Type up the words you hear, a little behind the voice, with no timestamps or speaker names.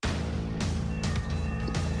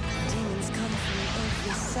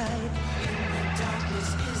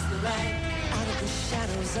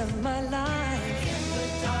of my life. In the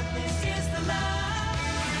darkness is the light.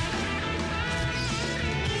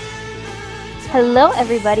 Hello,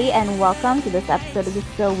 everybody, and welcome to this episode of the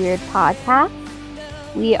So Weird podcast.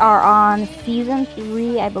 We are on season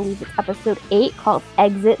 3, I believe it's episode 8, called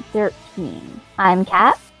Exit 13. I'm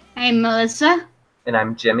Kat. I'm Melissa. And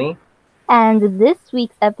I'm Jimmy. And this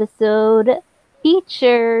week's episode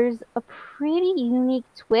features a pretty unique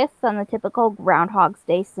twist on the typical Groundhog's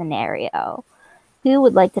Day scenario. Who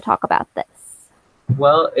would like to talk about this?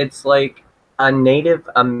 Well, it's like a Native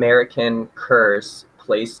American curse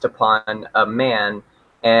placed upon a man,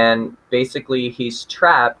 and basically he's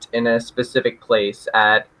trapped in a specific place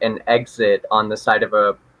at an exit on the side of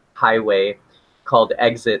a highway called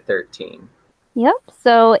Exit 13. Yep,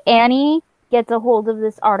 so Annie gets a hold of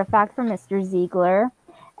this artifact from Mr. Ziegler,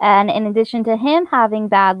 and in addition to him having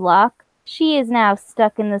bad luck, she is now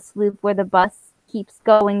stuck in this loop where the bus keeps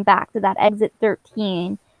going back to that Exit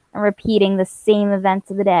 13 and repeating the same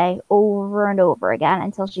events of the day over and over again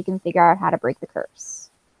until she can figure out how to break the curse.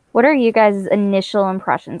 What are you guys' initial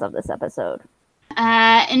impressions of this episode?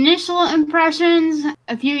 Initial impressions,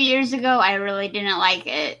 a few years ago, I really didn't like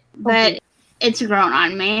it, but it's grown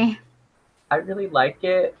on me. I really like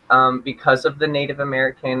it because of the Native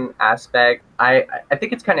American aspect. I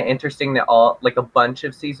think it's kind of interesting that a bunch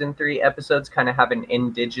of season 3 episodes kind of have an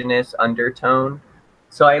indigenous undertone.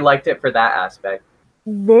 So I liked it for that aspect.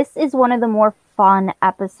 This is one of the more fun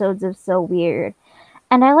episodes of So Weird.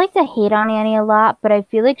 And I like to hate on Annie a lot, but I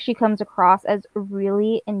feel like she comes across as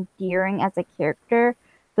really endearing as a character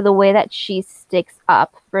for the way that she sticks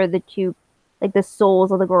up for the two, like the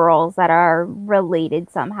souls of the girls that are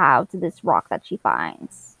related somehow to this rock that she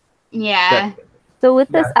finds. Yeah. So with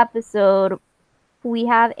this episode, we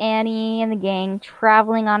have Annie and the gang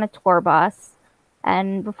traveling on a tour bus.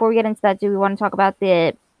 And before we get into that, do we want to talk about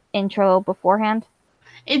the intro beforehand?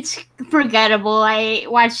 It's forgettable. I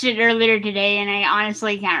watched it earlier today, and I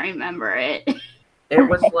honestly can't remember it. It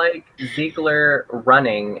was like Ziegler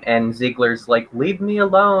running, and Ziegler's like, "Leave me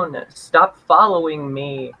alone! Stop following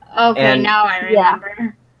me!" Okay, And- now I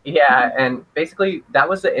remember. Yeah, and basically that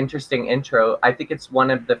was an interesting intro. I think it's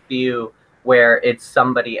one of the few where it's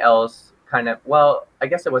somebody else kind of, well, I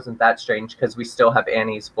guess it wasn't that strange because we still have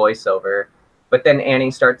Annie's voiceover. But then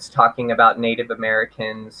Annie starts talking about Native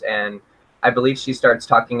Americans, and I believe she starts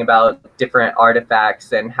talking about different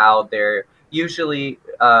artifacts and how they're usually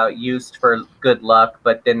used for good luck,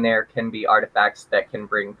 but then there can be artifacts that can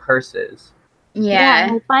bring curses. Yeah.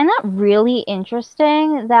 I find that really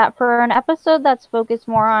interesting that for an episode that's focused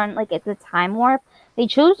more on, like, it's a time warp, they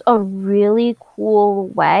chose a really cool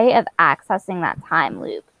way of accessing that time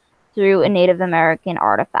loop through a Native American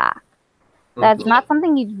artifact. That's not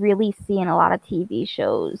something you'd really see in a lot of TV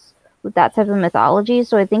shows with that type of mythology,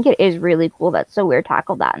 so I think it is really cool that So Weird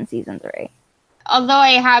tackled that in season 3. Although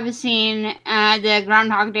I have seen the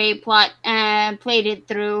Groundhog Day plot played it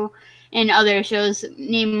through in other shows,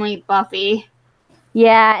 namely Buffy.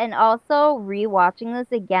 Yeah, and also rewatching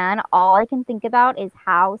this again, all I can think about is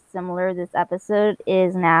how similar this episode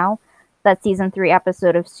is now. That season 3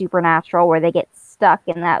 episode of Supernatural where they get stuck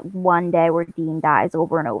in that one day where Dean dies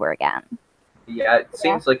over and over again. Yeah, it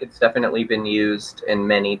seems like it's definitely been used in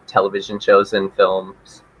many television shows and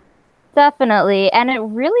films. Definitely, and it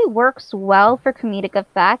really works well for comedic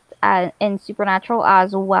effect in Supernatural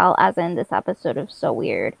as well as in this episode of So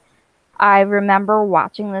Weird. I remember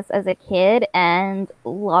watching this as a kid and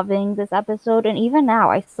loving this episode, and even now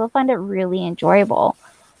I still find it really enjoyable.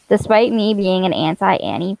 Despite me being an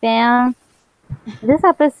anti-Annie fan, this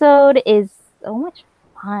episode is so much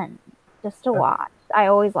fun just to watch. I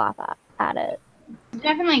always laugh at it. It's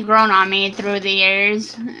definitely grown on me through the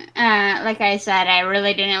years. Like I said, I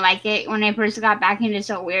really didn't like it when I first got back into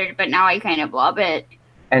So Weird, but now I kind of love it.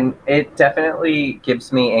 And it definitely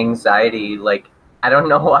gives me anxiety. Like, I don't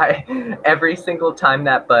know why. Every single time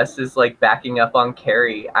that bus is like backing up on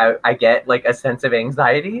Carrie, I get like a sense of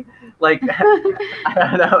anxiety. Like, I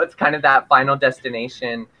don't know. It's kind of that Final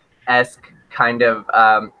Destination-esque kind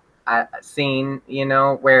of scene, you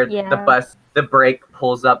know, where the brake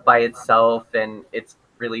pulls up by itself and it's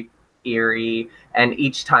really eerie. And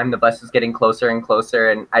each time the bus is getting closer and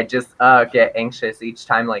closer, and I just get anxious each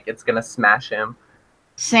time, like it's gonna smash him.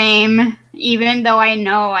 Same. Even though I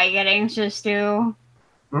know I get anxious too.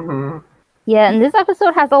 Mm-hmm. Yeah, and this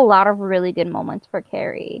episode has a lot of really good moments for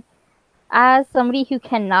Carrie. As somebody who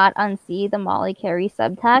cannot unsee the Molly Carrie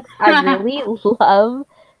subtext, I really love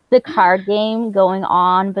the card game going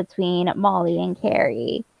on between Molly and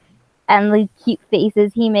Carrie. And the cute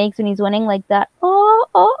faces he makes when he's winning, like that,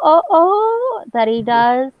 that he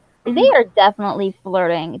does. They are definitely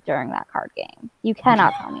flirting during that card game. You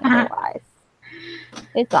cannot tell me otherwise.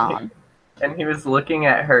 It's on. And he was looking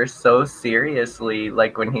at her so seriously,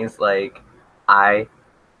 like when he's like, I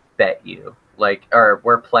bet you. Like, or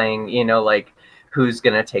we're playing, like, who's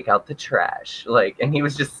gonna take out the trash? Like, and he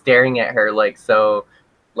was just staring at her, like, so,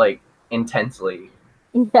 like, intensely.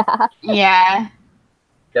 Yeah. Yeah.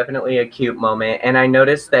 Definitely a cute moment. And I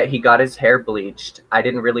noticed that he got his hair bleached. I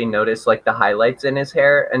didn't really notice, like, the highlights in his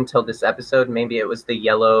hair until this episode. Maybe it was the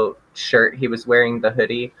yellow shirt he was wearing, the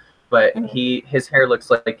hoodie. But his hair looks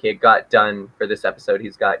like it got done for this episode.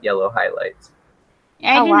 He's got yellow highlights.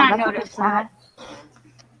 I Oh, did wow, not that's a good notice that.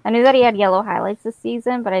 I knew that he had yellow highlights this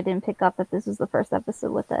season, but I didn't pick up that this was the first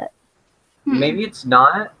episode with it. Maybe it's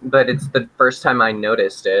not, but it's the first time I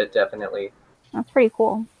noticed it, definitely. That's pretty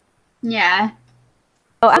cool. Yeah.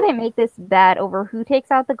 So as they make this bet over who takes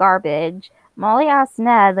out the garbage, Molly asks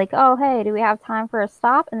Ned, like, oh, hey, do we have time for a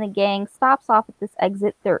stop? And the gang stops off at this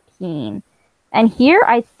exit 13. And here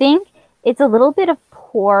I think it's a little bit of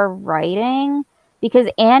poor writing because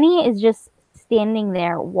Annie is just standing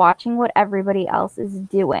there watching what everybody else is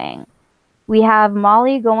doing. We have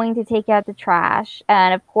Molly going to take out the trash,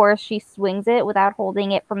 and of course she swings it without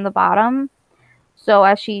holding it from the bottom. So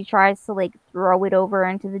as she tries to like throw it over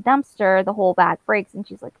into the dumpster, the whole bag breaks and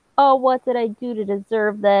she's like, oh, what did I do to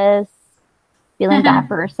deserve this? Feeling bad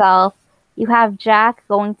for herself. You have Jack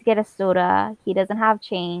going to get a soda. He doesn't have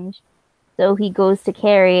change. So he goes to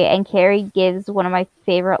Carrie, and Carrie gives one of my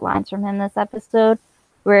favorite lines from him this episode,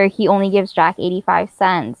 where he only gives Jack 85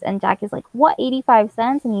 cents. And Jack is like, what, 85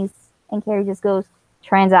 cents? And Carrie just goes,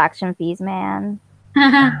 transaction fees, man.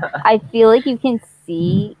 I feel like you can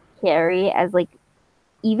see Carrie as like,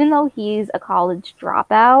 even though he's a college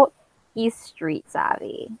dropout, he's street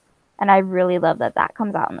savvy. And I really love that that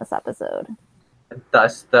comes out in this episode.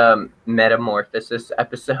 Thus the metamorphosis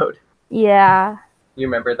episode. Yeah. You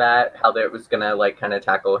remember that? How that was gonna like kind of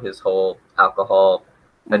tackle his whole alcohol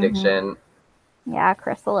addiction. Yeah,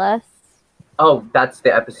 Chrysalis. Oh, that's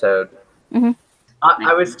the episode. Mhm.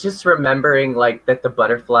 I was just remembering like that the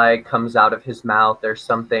butterfly comes out of his mouth or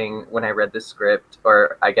something when I read the script,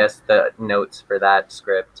 or I guess the notes for that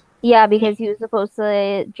script. Yeah, because he was supposed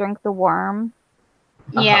to drink the worm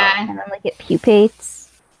Yeah. and then like it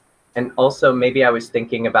pupates. And also maybe I was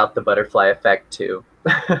thinking about the butterfly effect too.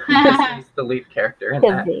 Because he's the lead character in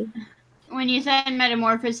Could that. be. When you said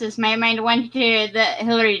metamorphosis, my mind went to the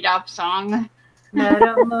Hillary Duff song.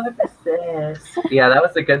 Metamorphosis. Yeah, that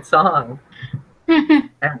was a good song. And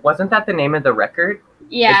wasn't that the name of the record?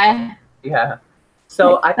 Yeah. Yeah.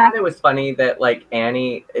 So I thought it was funny that like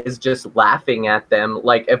Annie is just laughing at them.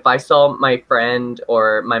 Like if I saw my friend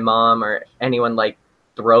or my mom or anyone like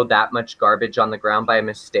throw that much garbage on the ground by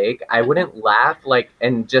mistake, I wouldn't laugh like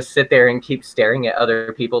and just sit there and keep staring at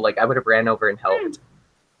other people. Like I would have ran over and helped.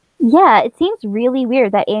 Yeah, it seems really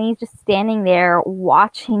weird that Annie's just standing there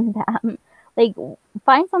watching them. Like,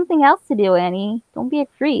 find something else to do, Annie. Don't be a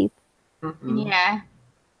creep. Mhm. Yeah.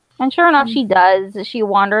 And sure enough, she does. She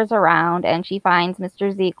wanders around and she finds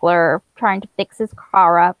Mr. Ziegler trying to fix his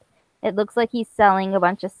car up. It looks like he's selling a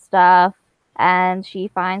bunch of stuff. And she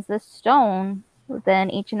finds this stone with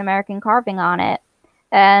an ancient American carving on it.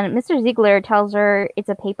 And Mr. Ziegler tells her it's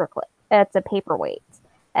a paperclip. It's a paperweight.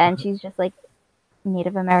 And she's just like,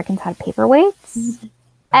 Native Americans had paperweights?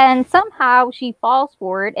 And somehow she falls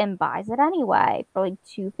for it and buys it anyway for like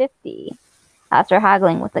 $2.50 after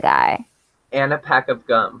haggling with the guy. And a pack of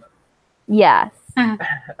gum. Yes. And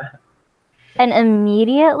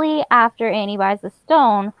immediately after Annie buys the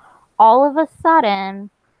stone, all of a sudden,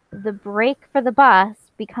 the brake for the bus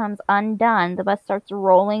becomes undone. The bus starts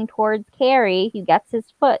rolling towards Carrie, who gets his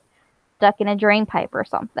foot stuck in a drain pipe or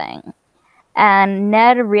something. And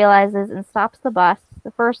Ned realizes and stops the bus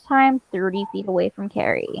the first time 30 feet away from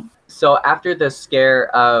Carrie. So after the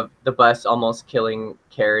scare of the bus almost killing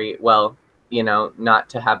Carrie, well, you know, not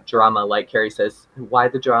to have drama, like Carrie says, why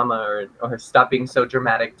the drama, or stop being so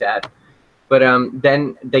dramatic, Dad. But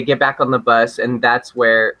then they get back on the bus, and that's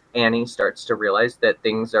where Annie starts to realize that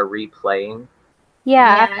things are replaying.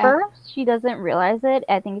 Yeah, Yeah. at first she doesn't realize it.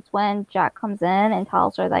 I think it's when Jack comes in and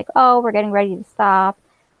tells her, like, oh, we're getting ready to stop.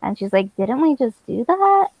 And she's like, didn't we just do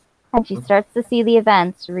that? And she starts to see the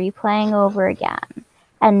events replaying over again.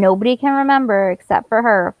 And nobody can remember except for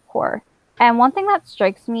her, of course. And one thing that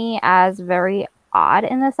strikes me as very odd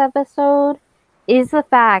in this episode is the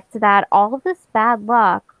fact that all of this bad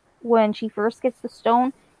luck, when she first gets the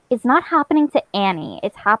stone, it's not happening to Annie.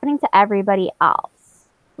 It's happening to everybody else.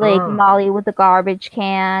 Like Molly with the garbage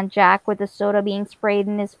can, Jack with the soda being sprayed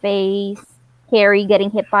in his face, Carrie getting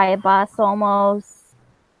hit by a bus almost.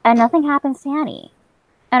 And nothing happens to Annie.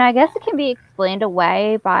 And I guess it can be explained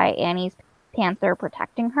away by Annie's panther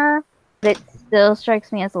protecting her. But it still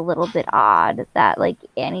strikes me as a little bit odd that like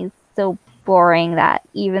Annie's so boring that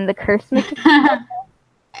even the curse makes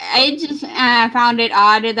I just found it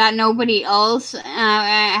odd that nobody else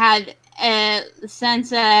had a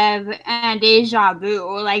sense of deja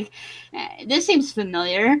vu. Like, this seems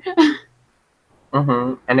familiar.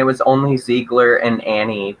 And it was only Ziegler and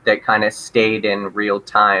Annie that kind of stayed in real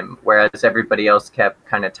time, whereas everybody else kept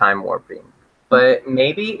kind of time warping. But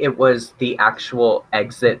maybe it was the actual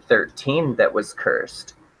Exit 13 that was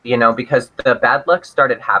cursed, you know, because the bad luck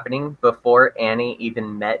started happening before Annie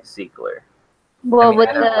even met Ziegler. well I mean, with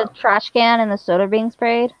I don't the know. trash can and the soda being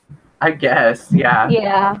sprayed. I guess, yeah.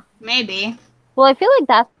 Yeah. Maybe. Well, I feel like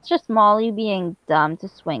that's just Molly being dumb to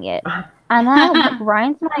swing it. And then what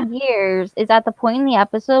grinds my gears is at the point in the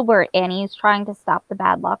episode where Annie is trying to stop the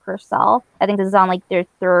bad luck herself. I think this is on like their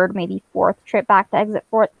third, maybe fourth trip back to Exit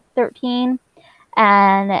 13.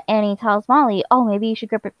 And Annie tells Molly, oh, maybe you should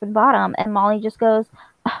grip it from the bottom. And Molly just goes,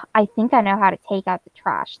 I think I know how to take out the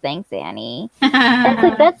trash. Thanks, Annie. And it's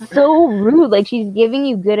like, that's so rude. Like, she's giving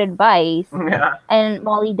you good advice. Yeah. And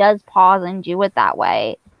Molly does pause and do it that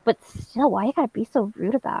way. But still, why you gotta be so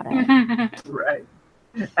rude about it? Right.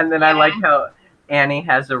 And then I like how Annie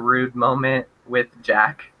has a rude moment with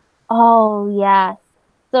Jack. Oh, yes.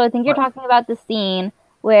 So I think you're What? talking about the scene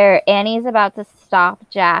where Annie's about to stop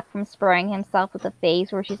Jack from spraying himself with a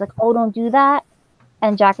face, where she's like, oh, don't do that.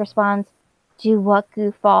 And Jack responds, do what,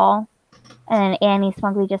 goofball? And Annie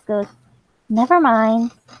smugly just goes, never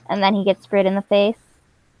mind. And then he gets sprayed in the face.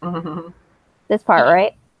 This part,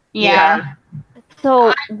 right? Yeah.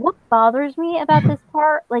 So what bothers me about this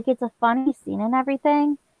part, like it's a funny scene and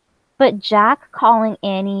everything, but Jack calling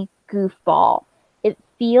Annie goofball, it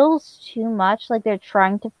feels too much like they're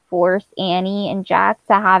trying to force Annie and Jack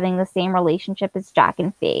to having the same relationship as Jack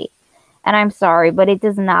and Faye. And I'm sorry, but it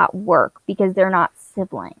does not work because they're not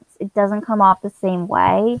siblings. It doesn't come off the same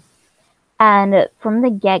way. And from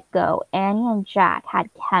the get-go, Annie and Jack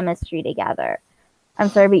had chemistry together. I'm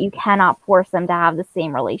sorry, but you cannot force them to have the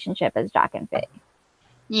same relationship as Jack and Faye.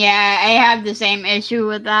 Yeah, I have the same issue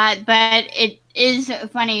with that, but it is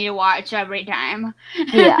funny to watch every time.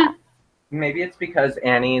 Yeah. Maybe it's because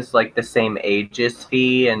Annie's like the same age as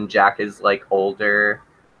Fee and Jack is like older.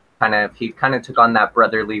 He kind of took on that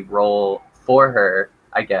brotherly role for her,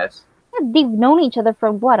 I guess. They've known each other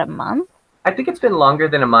for what, a month? I think it's been longer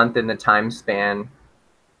than a month in the time span,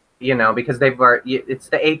 you know, because it's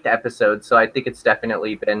the 8th episode, so I think it's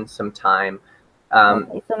definitely been some time.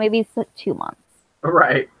 Okay, so maybe it's 2 months.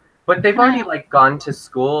 Right. But they've already like gone to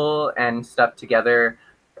school and stuff together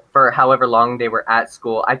for however long they were at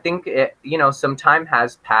school. I think some time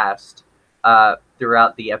has passed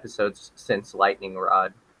throughout the episodes since Lightning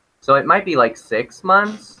Rod. So it might be like 6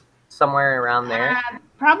 months, somewhere around there.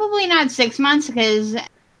 Probably not 6 months because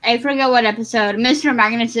I forget what episode. Mr.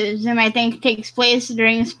 Magnetism, I think, takes place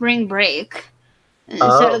during spring break.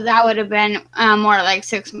 So that would have been more like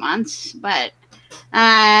 6 months. But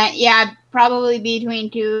yeah, probably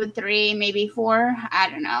between 2, 3, maybe 4. I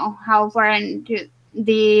don't know. How far into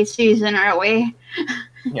the season are we?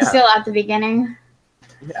 Yeah. Still at the beginning.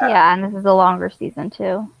 Yeah, and this is a longer season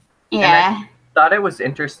too. Yeah. Thought it was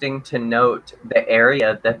interesting to note the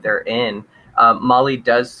area that they're in. Molly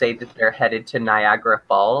does say that they're headed to Niagara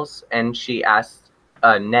Falls, and she asked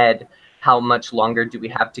Ned, how much longer do we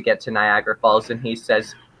have to get to Niagara Falls? And he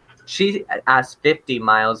says, she asked 50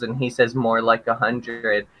 miles, and he says more like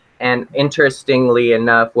 100. And interestingly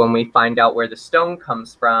enough, when we find out where the stone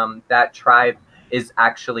comes from, that tribe is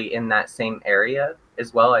actually in that same area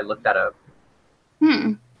as well. I looked that up.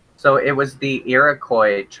 So it was the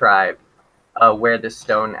Iroquois tribe where the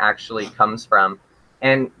stone actually comes from.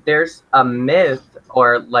 And there's a myth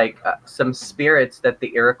or like some spirits that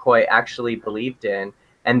the Iroquois actually believed in.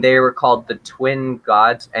 And they were called the twin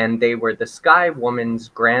gods, and they were the Sky Woman's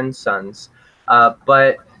grandsons.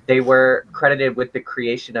 But they were credited with the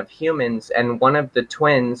creation of humans, and one of the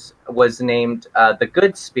twins was named the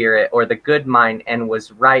Good Spirit or the Good Mind and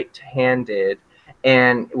was right-handed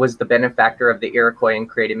and was the benefactor of the Iroquois and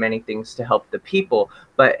created many things to help the people.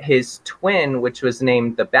 But his twin, which was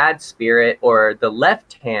named the Bad Spirit or the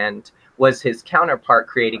Left Hand, was his counterpart,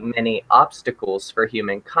 creating many obstacles for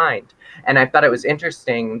humankind. And I thought it was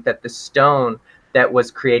interesting that the stone that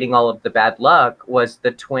was creating all of the bad luck was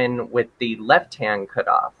the twin with the left hand cut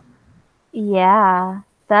off. Yeah,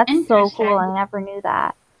 that's so Interesting. cool. I never knew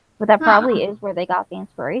that. But that probably is where they got the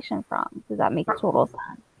inspiration from, because that makes total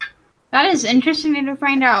sense. That is interesting to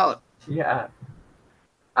find out. Yeah.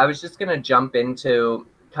 I was just going to jump into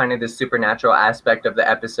kind of the supernatural aspect of the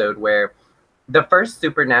episode where the first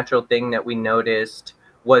supernatural thing that we noticed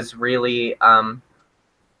was really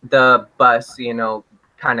the bus,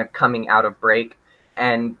 kind of coming out of break,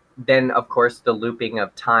 and then of course the looping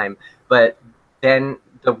of time. But then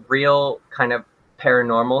the real kind of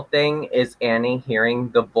paranormal thing is Annie hearing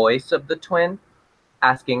the voice of the twin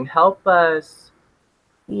asking, "Help us."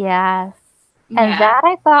 Yes. And Yeah. that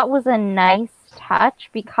I thought was a nice touch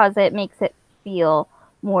because it makes it feel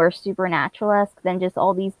more supernatural-esque than just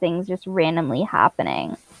all these things just randomly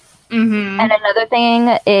happening. Mm-hmm. And another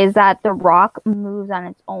thing is that the rock moves on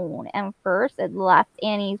its own. And first, it left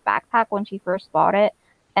Annie's backpack when she first bought it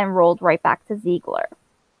and rolled right back to Ziegler.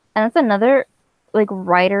 And that's another like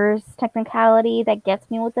writer's technicality that gets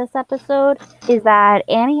me with this episode is that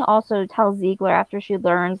Annie also tells Ziegler after she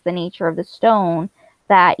learns the nature of the stone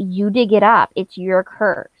that you dig it up. It's your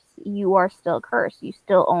curse. You are still cursed. You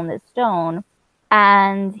still own this stone.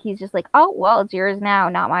 And he's just like, oh, well, it's yours now,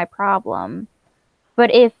 not my problem.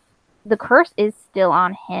 But if the curse is still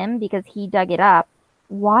on him because he dug it up,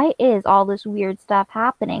 why is all this weird stuff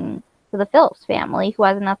happening to the Phillips family who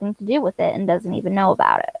has nothing to do with it and doesn't even know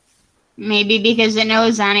about it? Maybe because it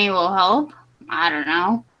knows Annie will help. I don't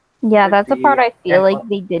know. Yeah, Could that's the be. part I feel And like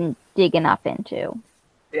they didn't dig enough into.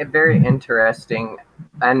 Very interesting.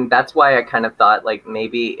 And that's why I kind of thought like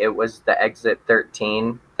maybe it was the Exit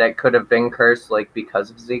 13 that could have been cursed, like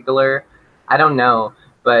because of Ziegler. I don't know,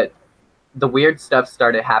 but the weird stuff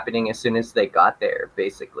started happening as soon as they got there,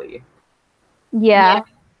 basically. Yeah.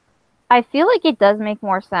 I feel like it does make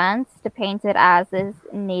more sense to paint it as this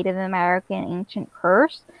Native American ancient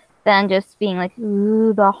curse than just being like,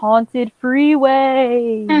 ooh, the haunted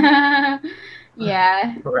freeway.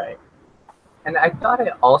 Yeah. Right. And I thought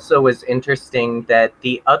it also was interesting that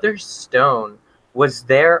the other stone was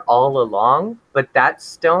there all along, but that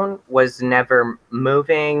stone was never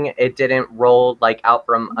moving. It didn't roll like out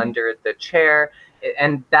from under the chair.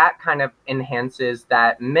 And that kind of enhances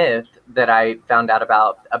that myth that I found out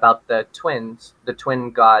about the twins, the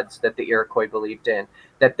twin gods that the Iroquois believed in,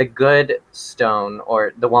 that the good stone,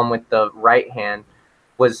 or the one with the right hand,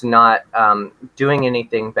 was not doing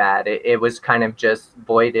anything bad. It was kind of just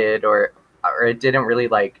voided, or it didn't really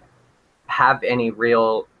like have any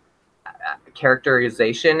real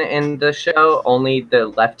characterization in the show. Only the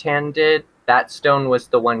left hand did. That stone was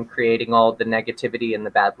the one creating all the negativity and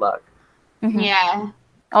the bad luck. Mhm. Yeah.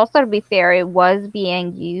 Also, to be fair, it was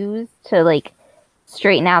being used to like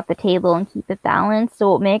straighten out the table and keep it balanced.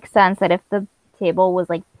 So it makes sense that if the table was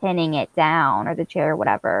like pinning it down or the chair or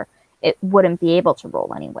whatever, it wouldn't be able to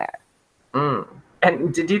roll anywhere. Mm.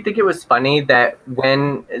 And did you think it was funny that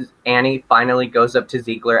when Annie finally goes up to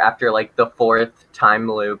Ziegler after like the fourth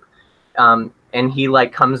time loop, and he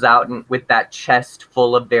like comes out with that chest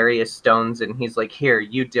full of various stones, and he's like, "Here,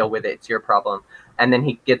 you deal with it. It's your problem." And then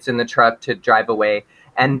he gets in the truck to drive away,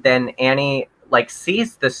 and then Annie like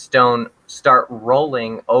sees the stone start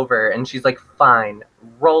rolling over, and she's like, "Fine,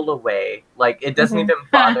 roll away." Like it doesn't Mhm. even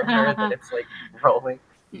bother her that it's like rolling.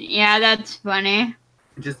 Yeah, that's funny.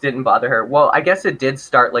 It just didn't bother her. Well, I guess it did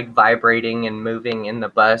start like vibrating and moving in the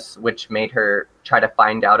bus, which made her try to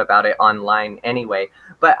find out about it online anyway.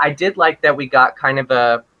 But I did like that we got kind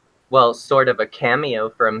of sort of a cameo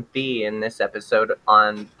from Fee in this episode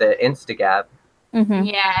on the Instagab. Mm-hmm.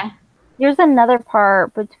 Yeah. There's another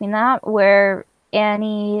part between that where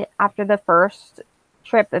Annie, after the first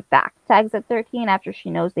trip back to Exit 13, after she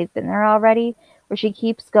knows they've been there already, where she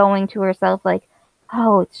keeps going to herself like,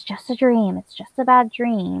 oh, it's just a dream. It's just a bad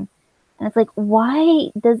dream. And it's like,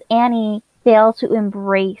 why does Annie fail to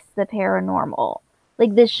embrace the paranormal?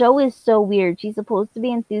 Like, this show is so weird. She's supposed to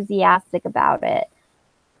be enthusiastic about it.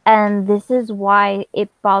 And this is why it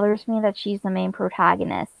bothers me that she's the main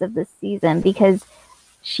protagonist of this season, because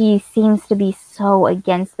she seems to be so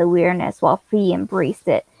against the weirdness while Fee embraced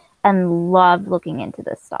it and loved looking into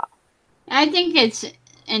this stuff. I think it's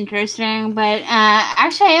interesting, but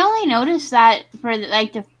actually I only noticed that for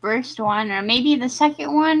like the first one or maybe the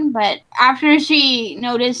second one, but after she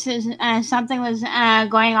notices something was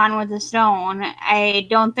going on with the stone, I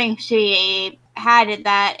don't think she had it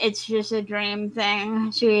that it's just a dream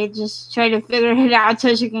thing. She just tried to figure it out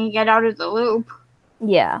so she can get out of the loop.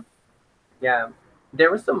 Yeah. Yeah. There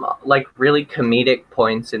was some like really comedic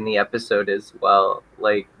points in the episode as well.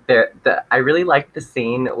 Like I really liked the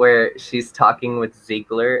scene where she's talking with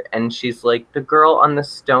Ziegler, and she's like, the girl on the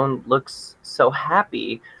stone looks so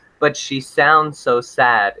happy, but she sounds so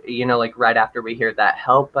sad. Like right after we hear that,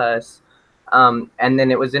 "Help us." And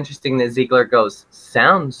then it was interesting that Ziegler goes,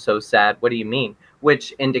 "Sounds so sad. What do you mean?"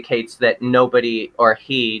 Which indicates that nobody or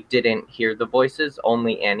he didn't hear the voices,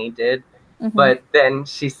 only Annie did. Mhm. But then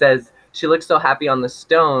she says, she looks so happy on the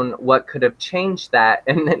stone. What could have changed that?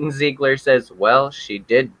 And then Ziegler says, well, she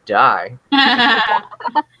did die. That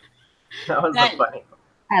was That- funny.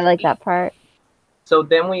 I like that part. So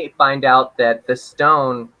then we find out that the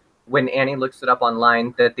stone, when Annie looks it up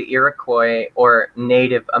online, that the Iroquois or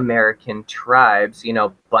Native American tribes,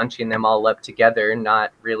 bunching them all up together,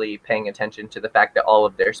 not really paying attention to the fact that all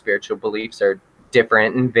of their spiritual beliefs are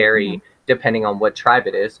different and vary depending on what tribe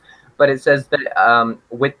it is. But it says that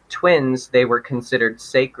with twins, they were considered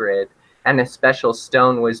sacred, and a special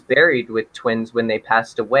stone was buried with twins when they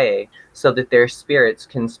passed away so that their spirits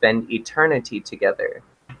can spend eternity together.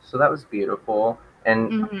 So that was beautiful.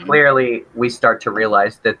 And clearly, we start to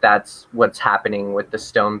realize that that's what's happening with the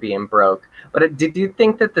stone being broke. But did you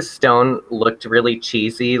think that the stone looked really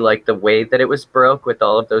cheesy, like the way that it was broke with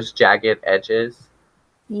all of those jagged edges?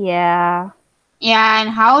 Yeah. Yeah, and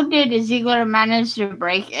how did Ziegler manage to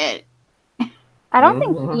break it? I don't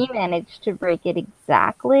think he managed to break it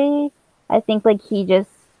exactly. I think he just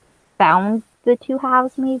found the two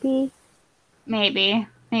halves, maybe. Maybe.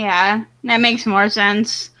 Yeah, that makes more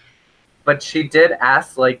sense. But she did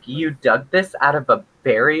ask, you dug this out of a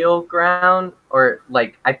burial ground? Or,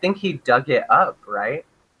 I think he dug it up, right?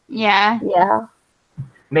 Yeah. Yeah.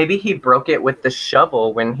 Maybe he broke it with the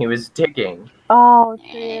shovel when he was digging. Oh,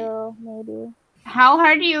 true. Maybe. How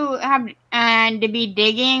hard do you have to be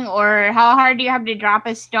digging, or how hard do you have to drop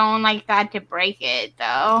a stone like that to break it,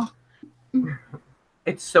 though?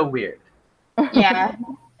 It's so weird. Yeah,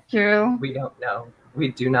 true. We don't know. We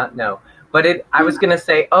do not know. But I was going to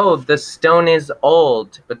say, oh, the stone is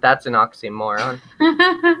old, but that's an oxymoron.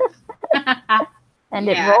 And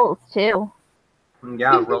Yeah. it rolls, too.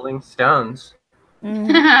 Yeah, Rolling Stones.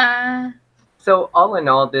 Mm. So all in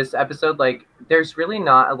all, this episode, there's really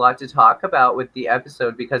not a lot to talk about with the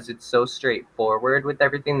episode because it's so straightforward with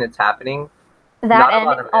everything that's happening. That Not a and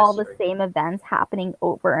lot it's of all the mystery. same events happening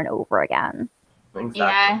over and over again. Exactly.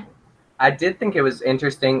 Yeah. I did think it was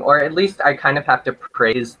interesting, or at least I kind of have to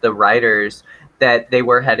praise the writers that they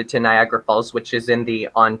were headed to Niagara Falls, which is in the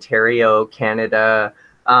Ontario, Canada,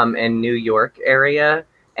 and New York area.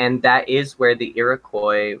 And that is where the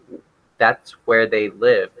Iroquois, that's where they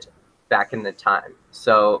lived back in the time.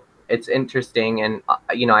 So it's interesting. And,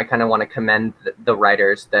 I kind of want to commend the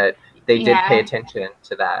writers that they did pay Yeah. attention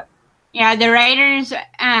to that. Yeah, the writers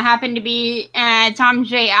happen to be Tom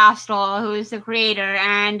J. Astle, who is the creator,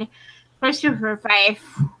 and Christopher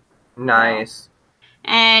Fife. Nice.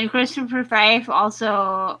 And Christopher Fife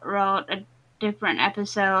also wrote a different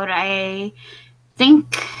episode, I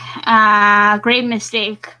think, Great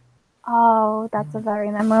Mistake. Oh, that's a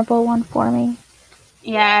very memorable one for me.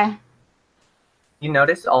 Yeah. You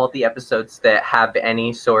notice all the episodes that have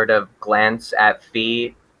any sort of glance at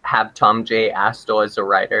Fee have Tom J. Astle as a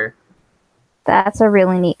writer. That's a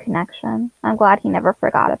really neat connection. I'm glad he never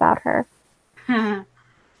forgot about her.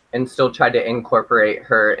 And still try to incorporate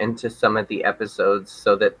her into some of the episodes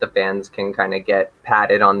so that the fans can kind of get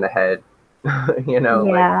patted on the head.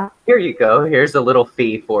 Yeah. Here you go. Here's a little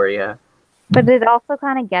Fee for you. But it also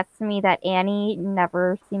kind of gets to me that Annie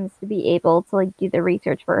never seems to be able to do the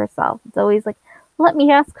research for herself. It's always let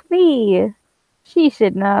me ask Fee. She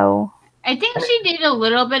should know. I think she did a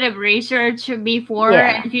little bit of research before,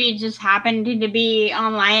 Yeah. and she just happened to be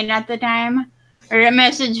online at the time. Or I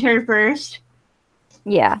messaged her first.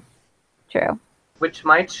 Yeah, true. Which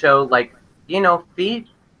might show, Fee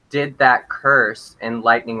did that curse and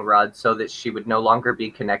lightning rod so that she would no longer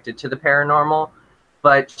be connected to the paranormal.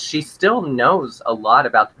 But she still knows a lot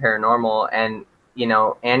about the paranormal, and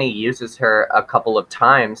Annie uses her a couple of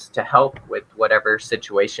times to help with whatever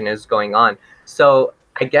situation is going on. So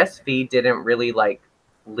I guess Fee didn't really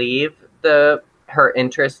leave her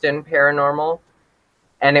interest in paranormal.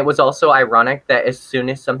 And it was also ironic that as soon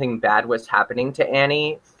as something bad was happening to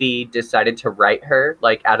Annie, Fee decided to write her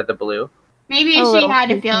out of the blue. Maybe A she little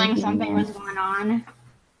had a too feeling something convenient. was going on.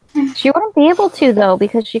 She wouldn't be able to, though,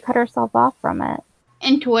 because she cut herself off from it.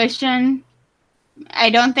 Intuition.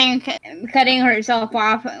 I don't think cutting herself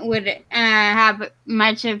off would have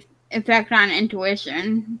much of effect on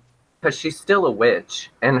intuition. Because she's still a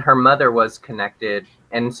witch, and her mother was connected,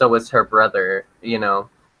 and so was her brother,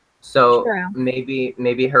 So True.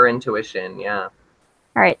 maybe her intuition, yeah.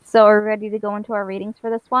 All right, so are we ready to go into our ratings for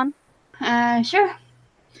this one? Sure.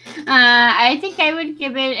 I think I would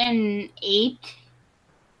give it an 8.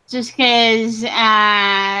 Just because,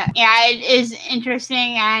 it is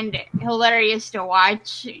interesting and hilarious to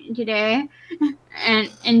watch today,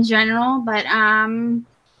 and in general. But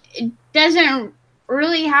it doesn't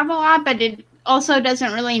really have a lot, but it also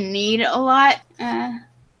doesn't really need a lot. And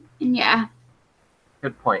yeah.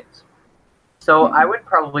 Good points. So I would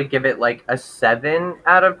probably give it like a 7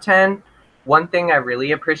 out of 10. One thing I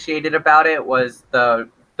really appreciated about it was the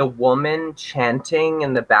woman chanting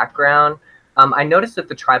in the background. I noticed that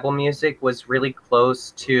the tribal music was really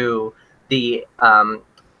close to the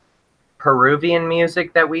Peruvian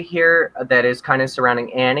music that we hear that is kind of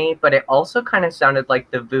surrounding Annie, but it also kind of sounded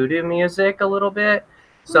like the voodoo music a little bit.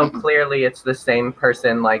 So clearly it's the same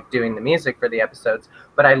person like doing the music for the episodes.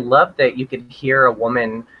 But I love that you could hear a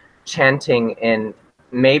woman chanting in,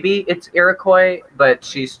 maybe it's Iroquois, but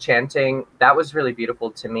she's chanting. That was really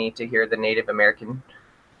beautiful to me to hear the Native American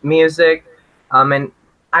music. And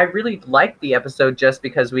I really liked the episode just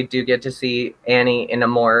because we do get to see Annie in a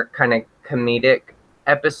more kind of comedic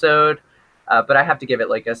episode. But I have to give it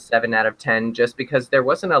like a 7 out of 10 just because there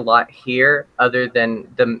wasn't a lot here other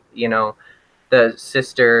than the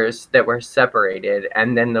sisters that were separated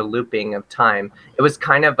and then the looping of time. It was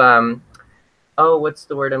kind of what's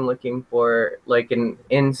the word I'm looking for? Like an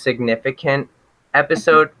insignificant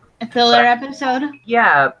episode. A filler episode?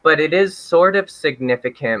 Yeah, but it is sort of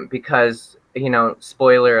significant because,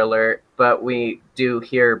 spoiler alert, but we do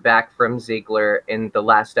hear back from Ziegler in the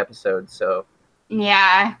last episode, so.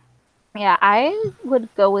 Yeah. Yeah, I would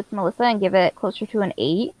go with Melissa and give it closer to an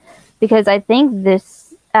 8 because I think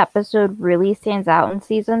this episode really stands out in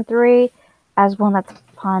season 3 as one that's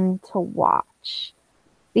fun to watch.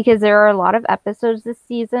 Because there are a lot of episodes this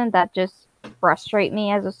season that just frustrate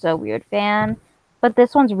me as a So Weird fan, but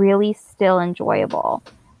this one's really still enjoyable.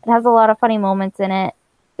 It has a lot of funny moments in it.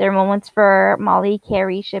 There are moments for Molly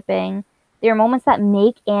Carrie shipping. There are moments that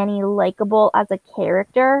make Annie likable as a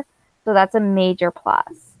character, so that's a major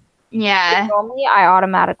plus. Yeah. Normally, I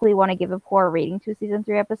automatically want to give a poor rating to a season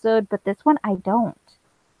 3 episode, but this one I don't.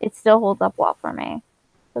 It still holds up well for me.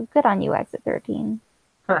 So good on you, Exit 13.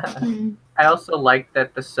 I also like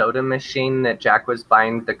that the soda machine that Jack was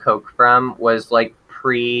buying the Coke from was like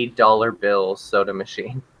pre-dollar bill soda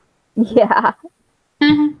machine. Yeah.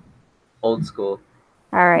 Old school.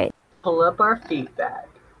 All right. Pull up our feedback.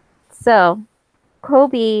 So,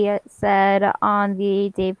 Kobe said on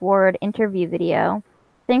the Dave Ward interview video,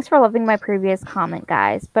 "Thanks for loving my previous comment,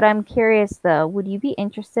 guys. But I'm curious, though, would you be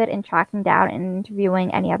interested in tracking down and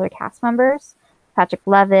interviewing any other cast members? Patrick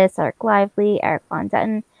Levis, Eric Lively, Eric Von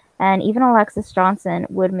Detten, and even Alexis Johnson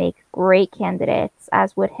would make great candidates,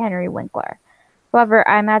 as would Henry Winkler. However,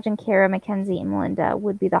 I imagine Kara, Mackenzie, and Melinda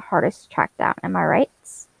would be the hardest to track down. Am I right?"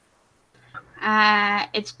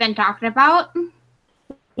 It's been talked about.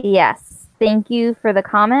 Yes. Thank you for the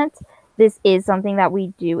comment. This is something that we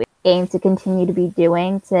do aim to continue to be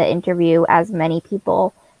doing, to interview as many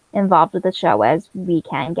people involved with the show as we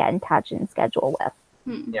can get in touch and schedule with.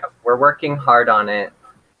 Yeah, we're working hard on it.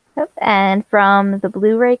 Yep. And from the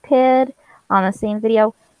Blu-ray Kid on the same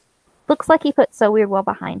video, looks like he put So Weird well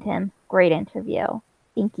behind him. Great interview.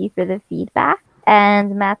 Thank you for the feedback.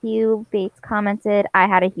 And Matthew Bates commented, "I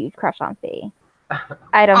had a huge crush on Faye."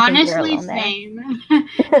 I don't Honestly, think you're alone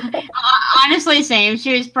same. Honestly, same.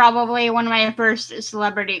 She was probably one of my first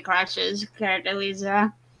celebrity crushes, Cara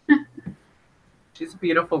Delisa. She's a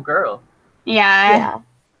beautiful girl. there. Yeah. Yeah.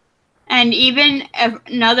 And even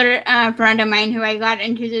another friend of mine who I got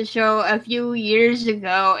into the show a few years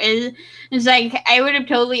ago is like, I would have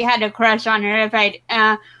totally had a crush on her if I'd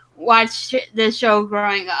watched the show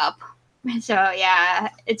growing up. So yeah,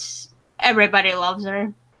 everybody loves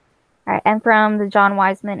her. All right, and from the John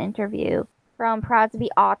Wiseman interview, from Proud to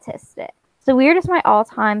be Autistic. So Weird is my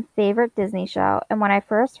all-time favorite Disney show, and when I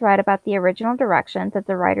first read about the original direction that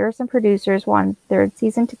the writers and producers wanted the third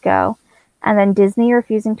season to go, and then Disney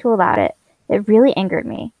refusing to allow it, it really angered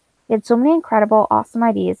me. It had so many incredible, awesome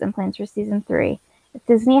ideas and plans for season 3. If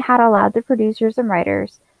Disney had allowed the producers and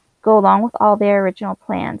writers go along with all their original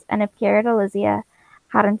plans, and if Garrett Alizia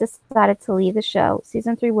hadn't decided to leave the show,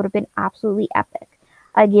 season 3 would have been absolutely epic.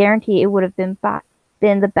 I guarantee it would have been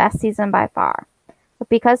the best season by far. But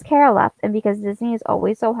because Kara left, and because Disney is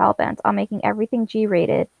always so hellbent on making everything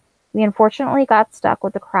G-rated, we unfortunately got stuck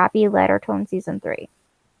with the crappy, lighter tone season 3.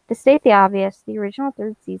 To state the obvious, the original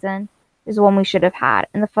third season is one we should have had,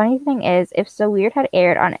 and the funny thing is, if So Weird had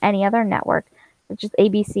aired on any other network, such as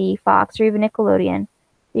ABC, Fox, or even Nickelodeon,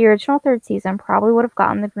 the original third season probably would have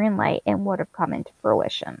gotten the green light and would have come into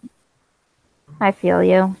fruition. I feel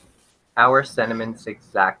you. Our sentiments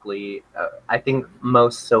exactly. I think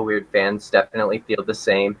most So Weird fans definitely feel the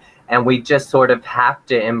same, and we just sort of have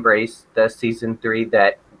to embrace the season 3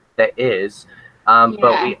 that is.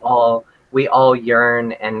 But we all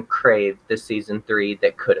yearn and crave the season 3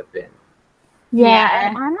 that could have been. Yeah,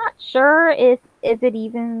 and I'm not sure if it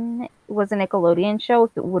even was a Nickelodeon show,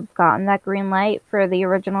 if it would have gotten that green light for the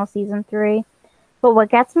original season 3. But what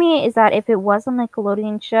gets me is that if it was a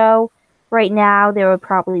Nickelodeon show, right now there would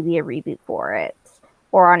probably be a reboot for it,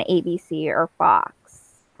 or on ABC or Fox.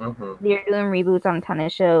 Mm-hmm. They're doing reboots on a ton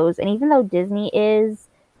of shows, and even though Disney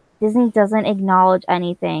doesn't acknowledge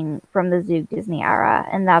anything from the Zoog Disney era,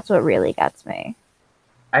 and that's what really gets me.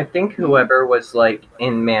 I think whoever was like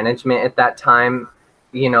in management at that time,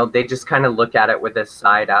 they just kind of look at it with a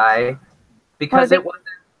side eye because it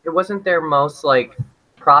wasn't their most like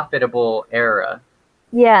profitable era.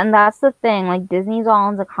 Yeah, and that's the thing. Like, Disney's all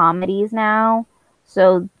into comedies now,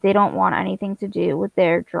 so they don't want anything to do with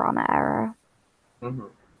their drama era. Mm-hmm.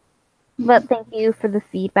 But thank you for the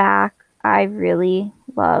feedback. I really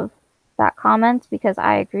love that comment because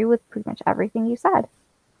I agree with pretty much everything you said.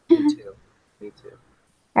 Me too.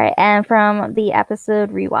 All right, and from the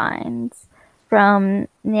episode Rewinds, from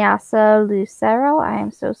Nyasa Lucero, I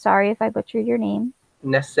am so sorry if I butchered your name.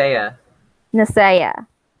 Nasea.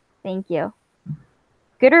 Thank you.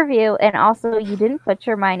 Good review, and also you didn't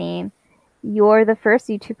butcher my name. You're the first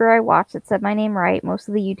YouTuber I watched that said my name right. Most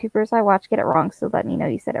of the YouTubers I watch get it wrong, so let me know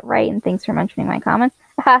you said it right, and thanks for mentioning my comments.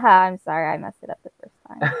 Haha, I'm sorry I messed it up the first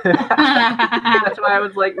time. That's why I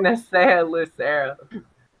was like Nasea Lucero.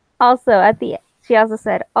 She also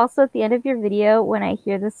said, also at the end of your video, when I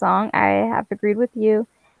hear the song, I have agreed with you.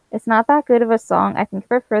 It's not that good of a song. I think I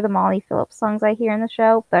prefer the Molly Phillips songs I hear in the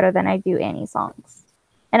show better than I do Annie songs.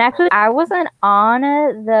 And actually, I wasn't on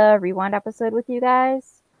the Rewind episode with you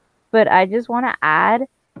guys, but I just want to add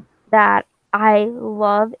that I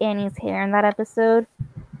love Annie's hair in that episode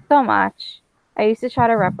so much. I used to try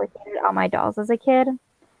to replicate it on my dolls as a kid,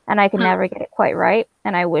 and I could never get it quite right,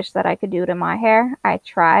 and I wish that I could do it in my hair. I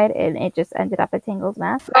tried, and it just ended up a tangled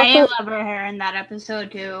mess. I love her hair in that episode,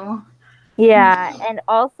 too. Yeah, and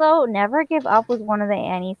also, Never Give Up was one of the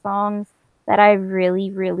Annie songs that I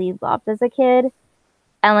really, really loved as a kid.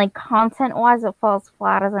 And, like, content-wise, it falls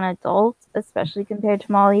flat as an adult, especially compared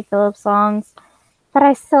to Molly Phillips songs. But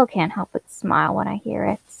I still can't help but smile when I hear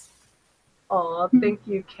it. Oh, thank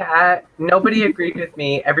you, Kat. Nobody agreed with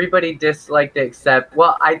me. Everybody disliked it except,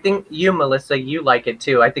 well, I think you, Melissa, you like it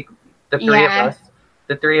too. I think the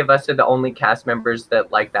three of us are the only cast members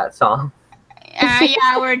that like that song.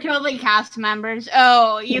 Yeah, we're totally cast members.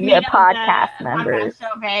 Oh, you mean podcast members?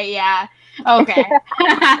 Podcast. Okay, yeah. Okay.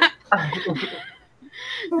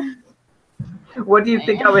 What do you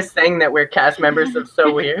think I was saying that we're cast members of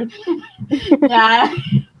So Weird? Yeah.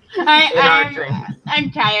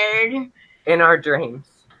 I'm tired. In our dreams.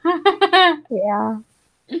 Yeah.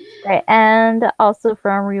 Right, and also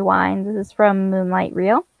from Rewind, this is from Moonlight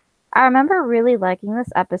Reel. I remember really liking this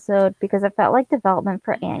episode because it felt like development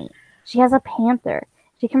for Annie. She has a panther.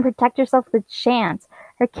 She can protect herself with a chant.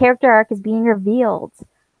 Her character arc is being revealed.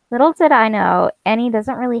 Little did I know, Annie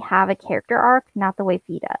doesn't really have a character arc, not the way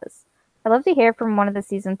Fee does. I'd love to hear from one of the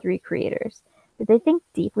season 3 creators. Did they think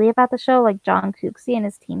deeply about the show like John Cooksey and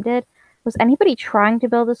his team did? Was anybody trying to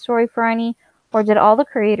build a story for Annie, or did all the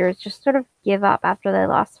creators just sort of give up after they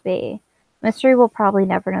lost Faye? Mystery we'll probably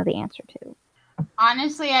never know the answer to.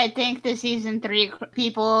 Honestly, I think the season 3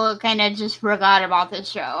 people kind of just forgot about the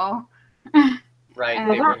show. Right,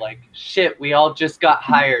 they were like, shit, we all just got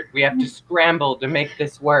hired. We have to scramble to make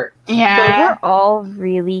this work. Yeah. Those are all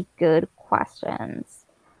really good questions.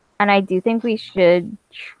 And I do think we should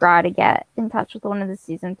try to get in touch with one of the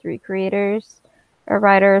season 3 creators or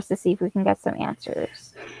writers to see if we can get some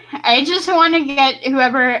answers. I just want to get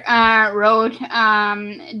whoever wrote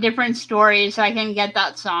different stories so I can get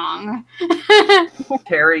that song.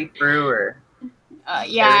 Terry Brewer.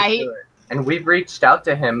 Yeah. Terry Brewer. And we've reached out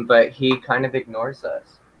to him, but he kind of ignores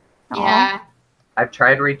us. Yeah. I've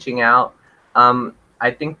tried reaching out.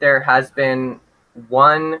 I think there has been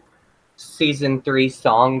one season 3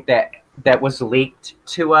 song that was leaked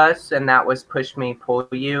to us, and that was Push Me, Pull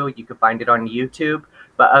You. You could find it on YouTube.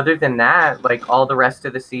 But other than that, like all the rest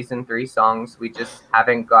of the season 3 songs, we just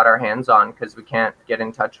haven't got our hands on because we can't get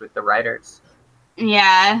in touch with the writers.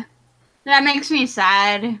 Yeah. That makes me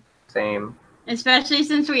sad. Same. Especially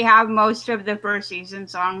since we have most of the first season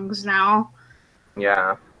songs now.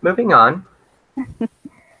 Yeah. Moving on.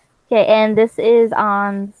 Okay, and this is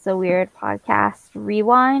on So Weird Podcast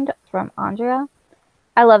Rewind from Andrea.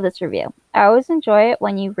 I love this review. I always enjoy it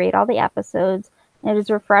when you rate all the episodes, and it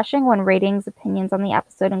is refreshing when ratings opinions on the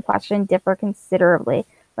episode in question differ considerably,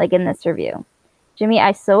 like in this review. Jimmy,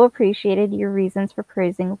 I so appreciated your reasons for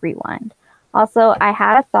praising Rewind. Also, I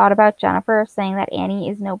had a thought about Jennifer saying that Annie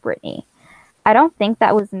is no Britney. I don't think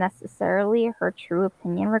that was necessarily her true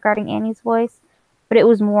opinion regarding Annie's voice, but it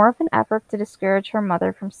was more of an effort to discourage her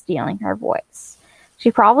mother from stealing her voice.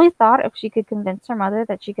 She probably thought if she could convince her mother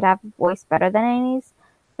that she could have a voice better than Annie's,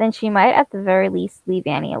 then she might at the very least leave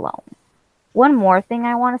Annie alone. One more thing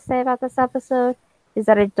I want to say about this episode is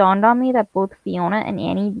that it dawned on me that both Fiona and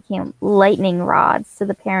Annie became lightning rods to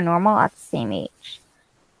the paranormal at the same age.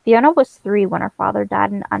 Fiona was 3 when her father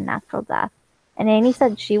died an unnatural death, and Annie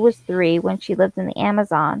said she was 3 when she lived in the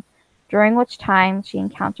Amazon, during which time she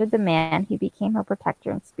encountered the man who became her protector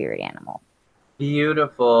and spirit animal.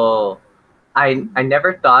 Beautiful. I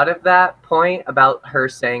never thought of that point about her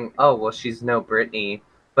saying, oh, well, she's no Brittany.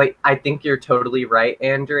 But I think you're totally right,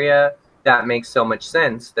 Andrea. That makes so much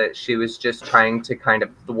sense, that she was just trying to kind of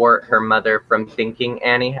thwart her mother from thinking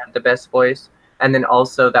Annie had the best voice. And then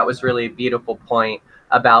also that was really a beautiful point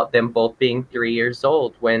about them both being 3 years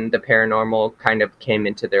old when the paranormal kind of came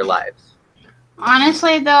into their lives.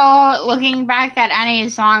 Honestly, though, looking back at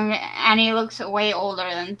Annie's song, Annie looks way older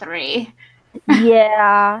than 3.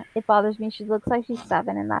 Yeah, it bothers me. She looks like she's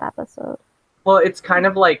 7 in that episode. Well, it's kind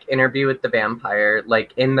of like Interview with the Vampire.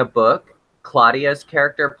 Like in the book, Claudia's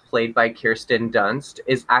character, played by Kirsten Dunst,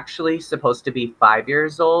 is actually supposed to be 5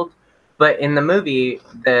 years old. But in the movie,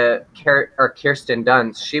 Kirsten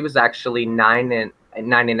Dunst, she was actually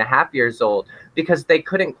 9.5 years old, because they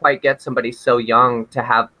couldn't quite get somebody so young to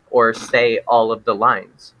have or say all of the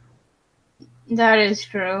lines. That is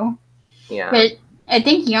true. Yeah. But I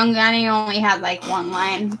think young Annie only had like 1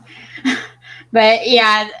 line. But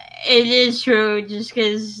yeah, it is true, just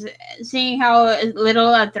because seeing how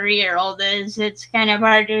little a 3-year-old is, it's kind of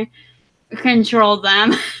hard to control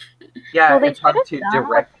them. Yeah, Well, it's hard to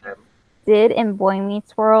direct them. Did in Boy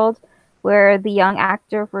Meets World, where the young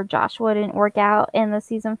actor for Joshua didn't work out in the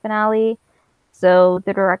season finale. So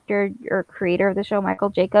the director or creator of the show, Michael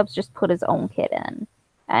Jacobs, just put his own kid in,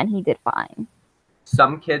 and he did fine.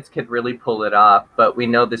 Some kids could really pull it off, but we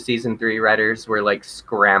know the season 3 writers were like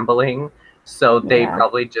scrambling, so they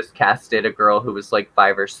probably just casted a girl who was like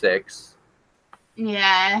 5 or 6.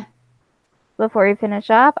 Yeah. Before we finish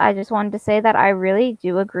up, I just wanted to say that I really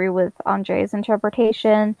do agree with Andrea's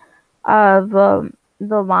interpretation of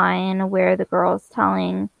the line where the girl's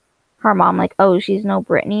telling her mom, like, oh, she's no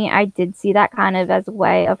Brittany. I did see that kind of as a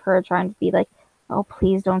way of her trying to be like, oh,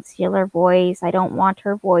 please don't steal her voice. I don't want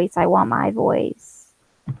her voice. I want my voice.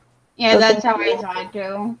 Yeah, So that's how I saw it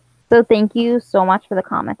too. So thank you so much for the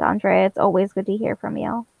comment, Andrea. It's always good to hear from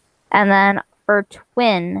you. And then for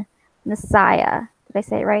twin, Messiah. Did I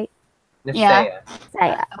say it right? Yeah.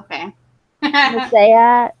 Messiah. Okay.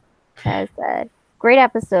 Messiah has said, great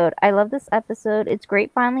episode. I love this episode. It's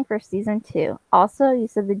great finally for season 2. Also, you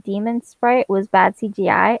said the demon sprite was bad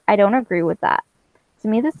CGI. I don't agree with that. To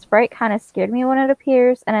me, the sprite kind of scared me when it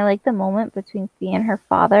appears, and I like the moment between Fee and her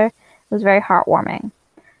father. It was very heartwarming.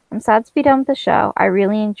 I'm sad to be done with the show. I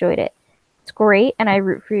really enjoyed it. It's great, and I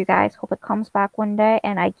root for you guys. Hope it comes back one day,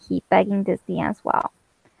 and I keep begging Disney as well.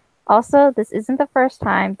 Also, this isn't the first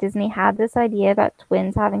time Disney had this idea about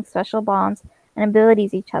twins having special bonds and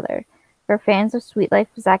abilities each other. For fans of Sweet Life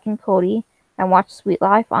of Zack and Cody and watch Sweet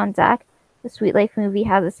Life on Zack, the Sweet Life movie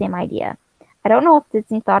has the same idea. I don't know if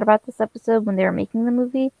Disney thought about this episode when they were making the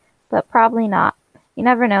movie, but probably not. You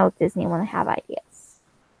never know with Disney when they have ideas.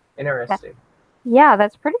 Interesting. Yeah,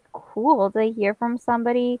 that's pretty cool to hear from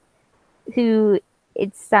somebody who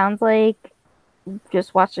it sounds like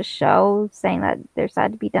just watched a show saying that they're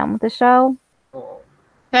sad to be done with the show. Oh.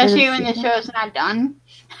 Especially when the show's not done.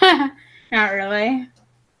 Not really.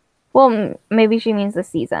 Well, maybe she means the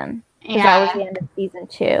season. Because that was Yeah. the end of season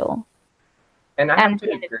 2. And I have And to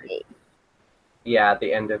the end of agree. Fee. Yeah,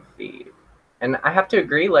 the end of Feed. And I have to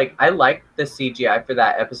agree, like, I liked the CGI for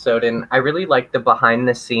that episode, and I really liked the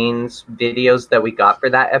behind-the-scenes videos that we got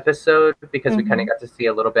for that episode, because we kind of got to see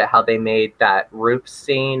a little bit how they made that roof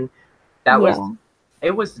scene.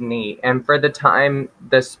 It was neat. And for the time,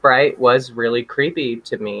 the sprite was really creepy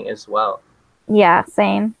to me as well. Yeah,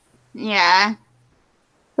 same. Yeah.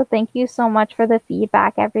 So thank you so much for the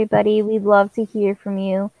feedback, everybody. We'd love to hear from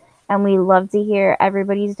you, and we love to hear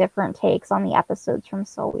everybody's different takes on the episodes from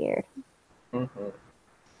So Weird. Mm-hmm.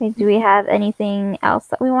 Okay, do we have anything else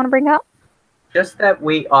that we want to bring up? Just that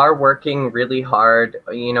we are working really hard.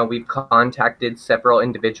 You know, we've contacted several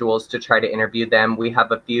individuals to try to interview them. We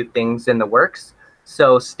have a few things in the works.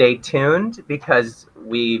 So stay tuned, because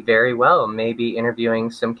we very well may be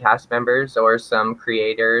interviewing some cast members or some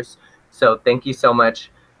creators. So thank you so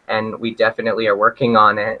much. And we definitely are working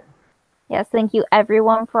on it. Yes, thank you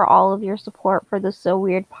everyone for all of your support for the So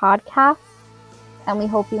Weird podcast. And we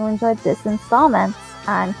hope you enjoyed this installment.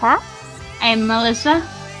 I'm Kat. I'm Melissa.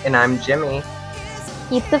 And I'm Jimmy.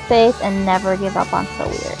 Keep the faith and never give up on So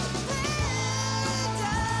Weird.